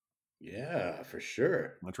 Yeah, for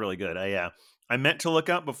sure. That's really good. I meant to look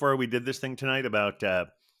up before we did this thing tonight about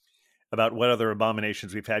what other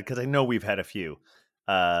abominations we've had because I know we've had a few,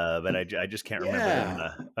 but I just can't remember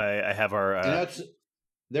them. Yeah. I have our And that's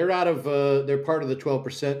they're part of the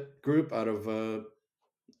 12% group out of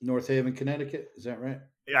North Haven, Connecticut. Is that right?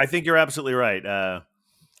 I think you're absolutely right.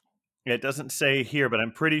 It doesn't say here, but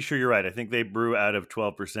I'm pretty sure you're right. I think they brew out of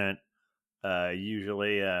 12%.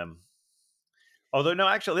 Usually, although no,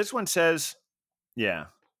 actually, this one says, yeah,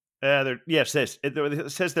 yes,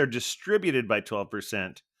 it says they're distributed by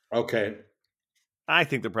 12%. Okay. I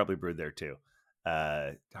think they're probably brewed there too.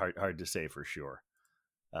 Hard to say for sure.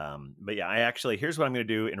 But yeah, here's what I'm going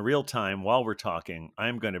to do in real time while we're talking.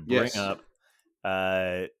 I'm going to bring Yes. up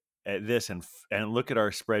at this and look at our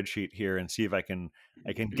spreadsheet here and see if I can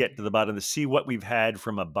get to the bottom to see what we've had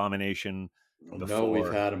from Abomination No, we've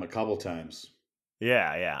before. had them a couple times.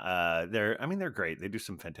 Yeah. They're great. They do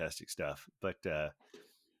some fantastic stuff. But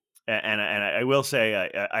and I will say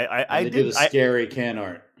And they do the scary can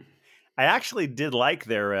art. I actually did like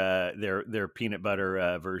their peanut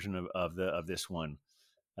butter version of this one,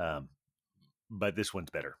 um, but this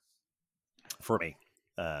one's better for me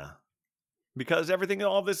because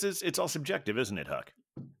all this it's all subjective, isn't it, Huck?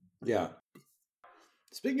 Yeah.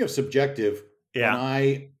 Speaking of subjective, when Yeah.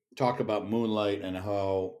 I talk about Moonlight and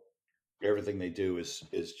how Everything they do is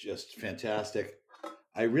just fantastic.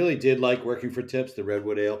 I really did like working for Tips, the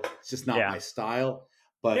Redwood Ale. It's just not Yeah. my style,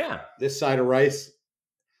 but Yeah. this side of rice,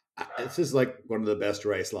 this is like one of the best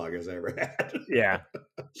rice lagers I ever had. Yeah.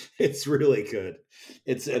 It's really good.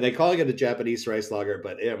 And they calling it a Japanese rice lager,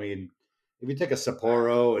 but I mean, if you take a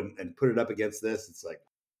Sapporo and put it up against this, it's like,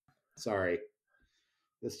 sorry,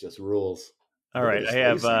 this just rules. All Look at right.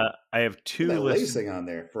 this lacing. I have Look at two that listed. lacing on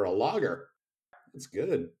there for a lager. It's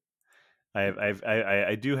good.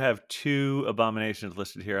 I do have two abominations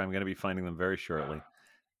listed here. I'm going to be finding them very shortly.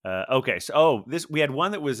 Okay, so this we had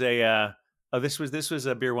one that was a this was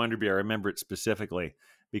a beer wonder beer. I remember it specifically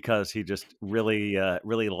because he just really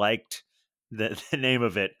liked the name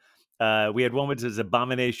of it. We had one which is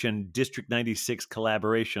Abomination District 96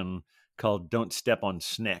 collaboration called "Don't Step on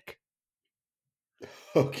Snick,"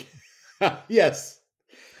 Okay. Yes.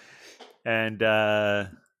 and Don't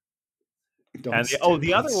step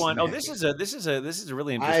the on other one, snack. this is a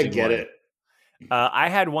really I interesting get one. it. I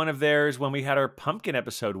had one of theirs when we had our pumpkin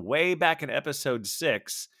episode way back in episode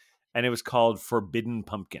 6, and it was called Forbidden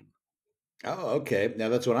Pumpkin. Oh, okay. Now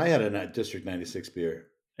that's when I had a District 96 beer,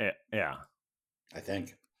 Yeah. I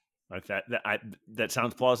think. Like that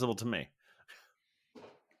sounds plausible to me.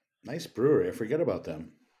 Nice brewery. I forget about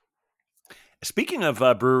them. Speaking of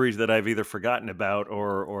breweries that I've either forgotten about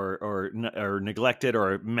or neglected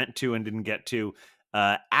or meant to and didn't get to,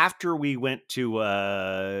 after we went to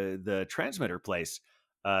the transmitter place,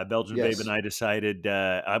 Belgian Babe and Yes.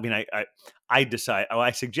 I decided.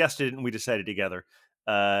 I suggested it and we decided together.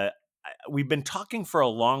 We've been talking for a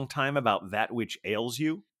long time about That Which Ails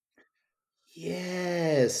You.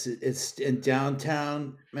 Yes. It's in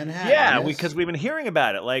downtown Manhattan. Yeah, Yes. because we've been hearing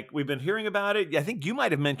about it. Like we've been hearing about it. I think you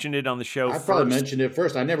might have mentioned it on the show I probably first. mentioned it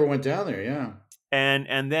first. I never went down there. Yeah.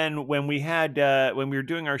 And then when we had when we were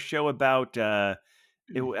doing our show about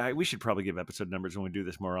we should probably give episode numbers when we do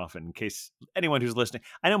this more often in case anyone who's listening.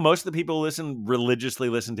 I know most of the people who religiously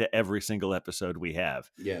listen to every single episode we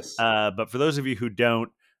have. Yes. But for those of you who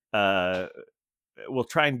don't, we'll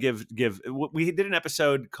try and give. We did an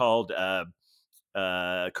episode called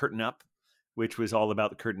Curtain Up, which was all about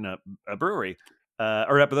the Curtain Up brewery,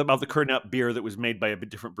 or about the Curtain Up beer that was made by a bit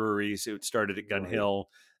different breweries. It started at Gun Right. Hill,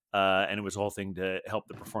 and it was a whole thing to help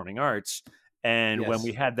the performing arts. And when we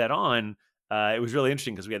Yes. had that on, it was really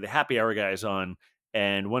interesting because we had the happy hour guys on,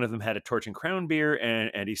 and one of them had a Torch and Crown beer,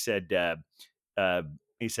 and he said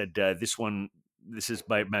this is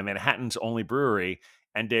my Manhattan's only brewery.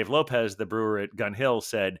 And Dave Lopez, the brewer at Gun Hill,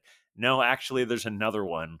 said, no, actually, there's another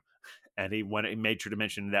one. And he made sure to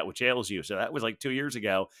mention That Which Ails You. So that was like 2 years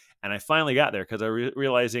ago, and I finally got there because I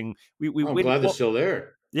realizing we Oh, I'm wouldn't. glad they're still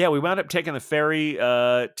there. Yeah, we wound up taking the ferry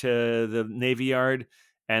to the Navy Yard,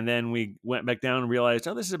 and then we went back down and realized,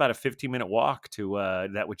 oh, this is about a 15-minute walk to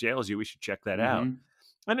That Which Ails You. We should check that out. Hmm.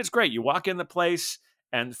 And it's great. You walk in the place,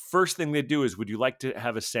 and the first thing they do is, would you like to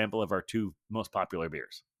have a sample of our 2 most popular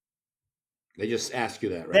beers? They just ask you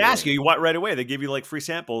that They right ask away. you what right away. They give you like free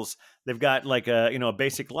samples. They've got like a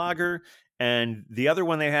basic lager, and the other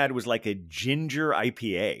one they had was like a ginger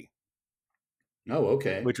IPA, Oh,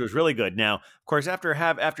 okay. which was really good. Now, of course,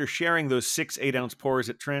 after sharing those 6 8-ounce pours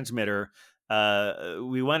at Transmitter,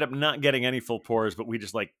 we wound up not getting any full pours, but we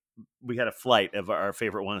had a flight of our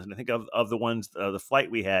favorite ones, and I think of the ones the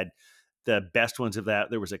flight we had, the best ones of that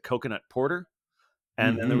there was a coconut porter.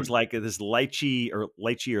 And then there was Hmm. like this lychee.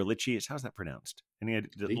 How's that pronounced? Any idea?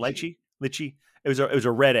 Lychee. Lychee. It was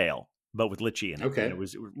a red ale, but with lychee in it, and Okay. it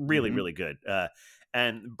was really Hmm. really good.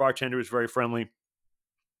 And the bartender was very friendly.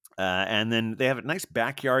 And then they have a nice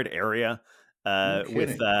backyard area No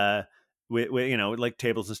with kidding. like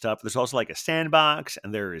tables and stuff. There's also like a sandbox,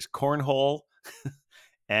 and there is cornhole,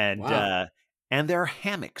 and Wow. uh, and there are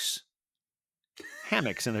hammocks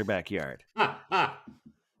in their backyard. Ha, ha.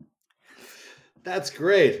 That's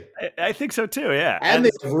great. I think so too. Yeah, And they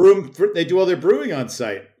have room for, they do all their brewing on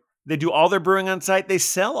site. they do all their brewing on site. They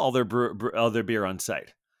sell all their beer on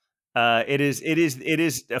site. It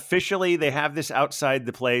is officially, they have this outside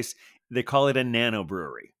the place. They call it a nano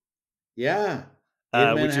brewery, Yeah.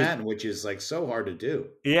 In which is Manhattan, which is like so hard to do.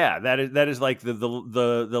 yeah, that is like the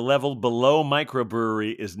level below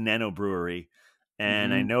microbrewery is nano brewery,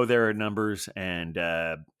 and I Hmm. know there are numbers and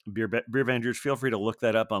beer vendors. Feel free to look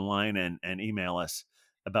that up online and email us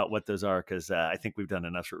about what those are because I think we've done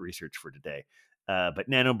enough research for today. But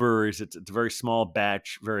nano breweries, it's a very small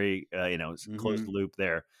batch, very it's closed Hmm. loop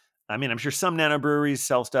there. I mean, I'm sure some nano breweries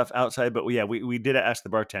sell stuff outside, but yeah, we did ask the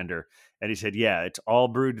bartender, and he said, yeah, it's all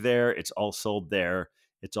brewed there, it's all sold there,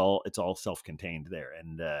 it's all self-contained there,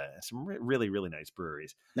 and some really really nice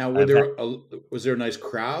breweries. Now, I've had was there a nice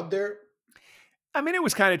crowd there? I mean, it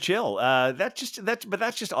was kind of chill. But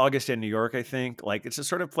that's just August in New York, I think. Like, it's a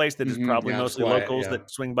sort of place that is probably Yeah, it's mostly quiet. locals Yeah.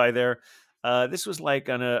 that swing by there. This was like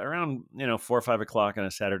on around 4 or 5 o'clock on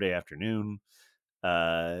a Saturday afternoon.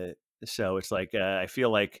 Uh, so it's like I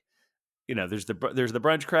feel like there's the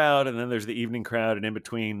brunch crowd, and then there's the evening crowd, and in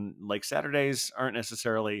between, like Saturdays aren't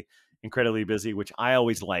necessarily incredibly busy, which I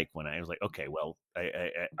always like when I was like, okay, well,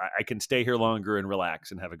 I can stay here longer and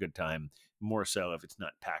relax and have a good time, more so if it's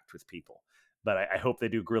not packed with people. But I hope they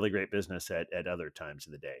do really great business at other times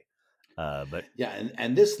of the day. But Yeah,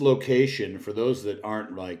 and this location, for those that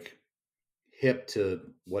aren't like hip to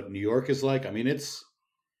what New York is like, I mean, it's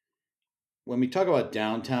when we talk about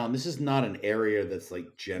downtown, this is not an area that's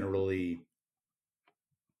like generally,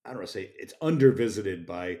 I don't want to say it's under visited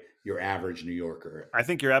by your average New Yorker. I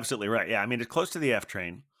think you're absolutely right. Yeah, I mean, it's close to the F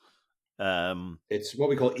train. It's what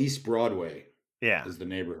we call East Broadway Yeah, is the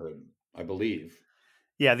neighborhood, I believe.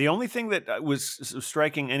 yeah. The only thing that was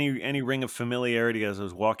striking any ring of familiarity as I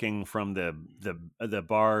was walking from the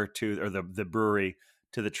bar to or the brewery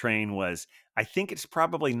to the train was I think it's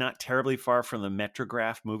probably not terribly far from the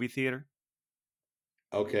Metrograph movie theater.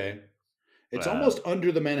 Okay. It's Uh, almost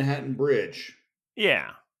under the Manhattan Bridge.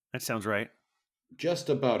 yeah, that sounds right. Just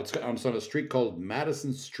about. It's on a street called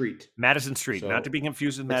Madison Street. Madison Street, not to So be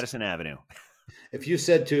confused with it's Madison Avenue. if you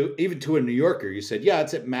said to even to a New Yorker, you said, "Yeah,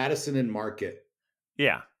 it's at Madison and Market,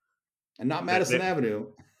 Yeah, and not the, Madison the,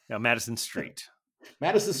 Avenue, no, Madison Street.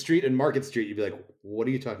 Madison Street and Market Street." You'd be like, "What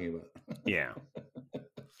are you talking about?" Yeah,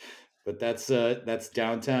 But that's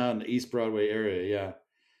downtown East Broadway area.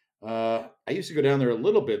 Yeah, I used to go down there a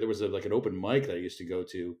little bit. There was like an open mic that I used to go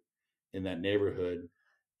to in that neighborhood,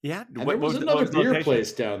 yeah. and there was What another was the beer location?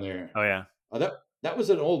 place down there. Oh yeah, That was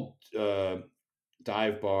an old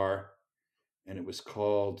dive bar, and it was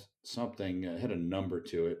called something. It had a number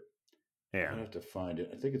to it. yeah. I'd have to find it.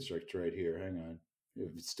 I think it's right here. Hang on,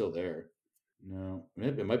 if it's still there. No,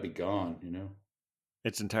 maybe it might be gone.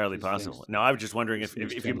 It's entirely These possible. things No, I was just wondering these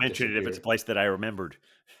things if you tend to mentioned it, if it's a disappear. place that I remembered.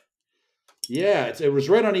 Yeah, it was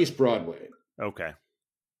right on East Broadway, Okay.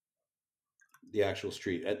 the actual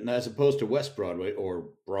street, and as opposed to West Broadway or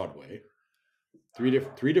Broadway. Three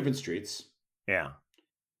different streets. Yeah.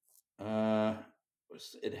 Uh,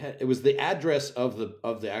 it was the address of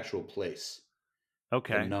the actual place, the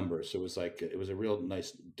Okay. number. So it was a real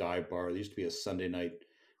nice dive bar. There used to be a Sunday night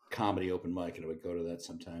comedy open mic, and I would go to that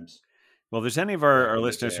sometimes Well, if there's any of back our in the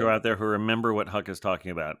listeners who are day. out there who remember what Huck is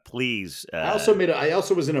talking about, please. I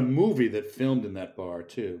also was in a movie that filmed in that bar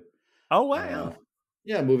too. Oh Uh, wow,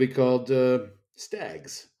 yeah, a movie called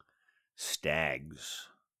Stags. Stags.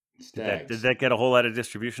 Did Stags. that get a whole lot of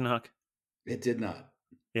distribution, Huck? It did not,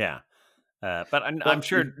 Yeah. But I'm but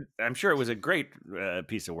sure it was a great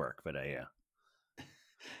piece of work. But yeah,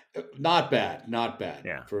 not bad, not bad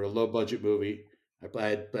yeah. for a low budget movie.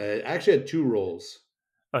 I actually had two roles.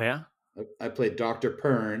 Oh yeah, I played Dr.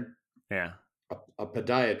 Pern, yeah, a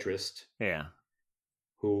podiatrist yeah.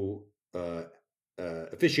 who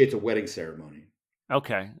officiates a wedding ceremony.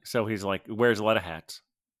 Okay, so he's like wears a lot of hats.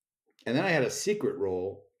 And then I had a secret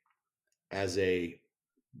role as a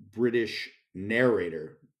British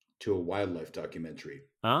narrator to a wildlife documentary.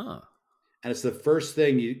 Ah, And it's the first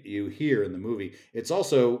thing you hear in the movie. It's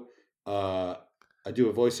also, I do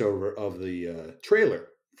a voiceover of the trailer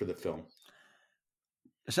for the film.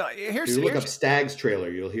 so If you look up Stag's trailer,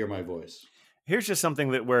 you'll hear my voice. here's just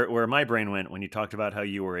something that where my brain went when you talked about how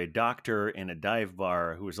you were a doctor in a dive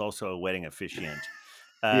bar who was also a wedding officiant.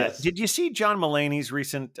 Yes, Did you see John Mulaney's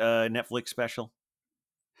recent Netflix special?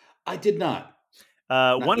 I did not.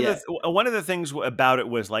 Not yet. One of the things about it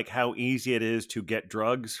was like how easy it is to get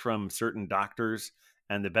drugs from certain doctors,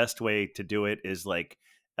 and the best way to do it is like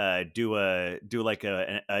do like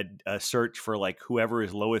a search for like whoever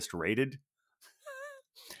is lowest rated.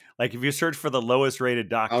 Like if you search for the lowest rated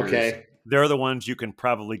doctors, Okay. they're the ones you can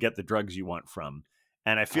probably get the drugs you want from.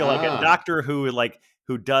 And I feel like a Ah. doctor who's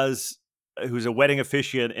a wedding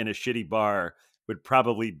officiant in a shitty bar would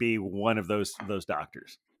probably be one of those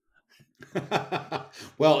doctors.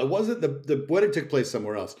 Well, it wasn't the wedding took place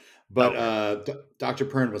somewhere else, but Okay. Dr.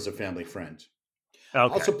 Pern was a family friend.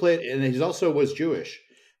 Okay. Also played, and he also was Jewish,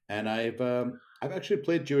 and I've actually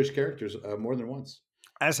played Jewish characters more than once.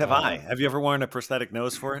 As have I. Uh, Have you ever worn a prosthetic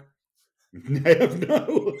nose for it? I have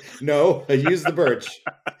no. I use the birch.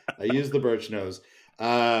 I use the birch nose.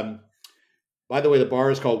 Um, by the way, the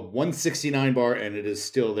bar is called 169 Bar, and it is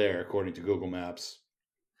still there according to Google Maps.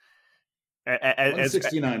 As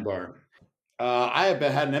 169 Bar. I have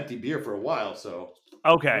had an empty beer for a while, so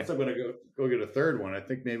okay. unless I'm going to go get a third one, I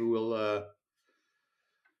think maybe All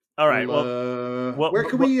right. we'll Well, where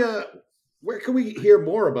can we? Where can we hear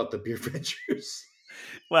more about the Beer Ventures?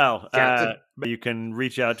 Well, Captain. you can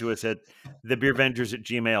reach out to us at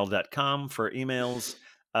thebeervengers@gmail.com for emails.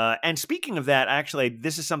 And speaking of that, actually,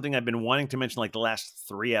 this is something I've been wanting to mention like the last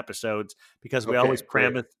 3 episodes because we always Okay,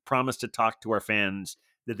 great. promise to talk to our fans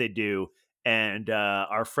that they do. And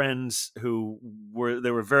our friends who they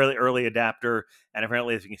were very early adapter, and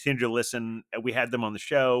apparently if you continue to listen, we had them on the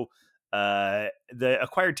show. The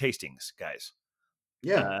acquired tastings guys.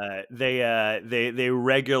 Yeah. They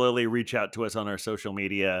regularly reach out to us on our social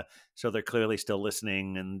media, so they're clearly still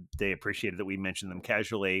listening, and they appreciated that we mentioned them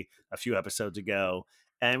casually a few episodes ago.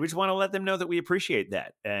 And we just want to let them know that we appreciate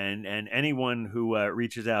that. And anyone who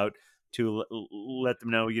reaches out to let them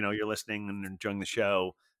know, you're listening and enjoying the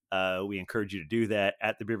show, we encourage you to do that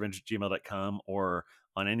at thebeervengers@gmail.com or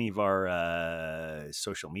on any of our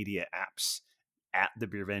social media apps at the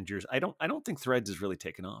Beer Vengers. I don't think Threads has really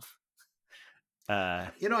taken off.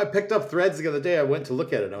 I picked up Threads the other day. I went to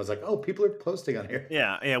look at it and I was like, oh, people are posting on here.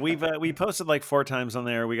 Yeah. We posted like 4 times on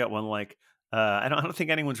there. We got one like I don't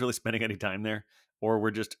think anyone's really spending any time there, or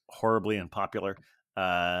we're just horribly unpopular.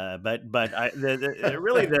 But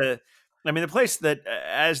really the place that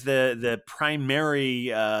as the primary.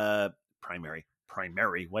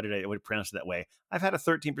 What did I pronounce it that way? I've had a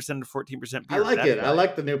 13% to 14% I beer. like That's it. I why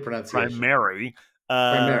like the new pronunciation. primary.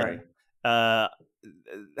 Uh, Primary. uh,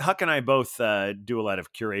 Huck and I both do a lot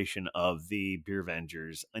of curation of the Beer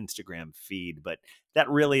Vengers Instagram feed, but that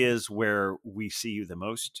really is where we see you the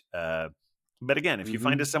most. But again, if you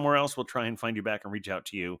find us somewhere else, we'll try and find you back and reach out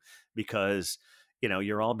to you because,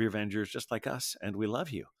 you're all Beer Vengers just like us, and we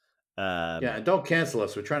love you. Yeah, and don't cancel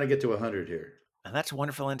us. We're trying to get to 100 here. And that's a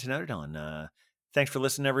wonderful end to note it on. Thanks for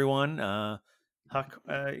listening, everyone. Huck,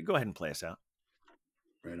 go ahead and play us out.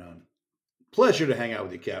 Right on. Pleasure to hang out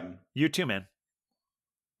with you, Captain. You too, man.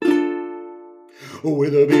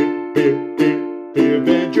 With a beer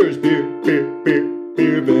Vengers, beer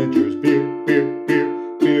Vengers,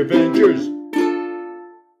 beer Vengers.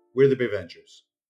 We're the Beer Vengers.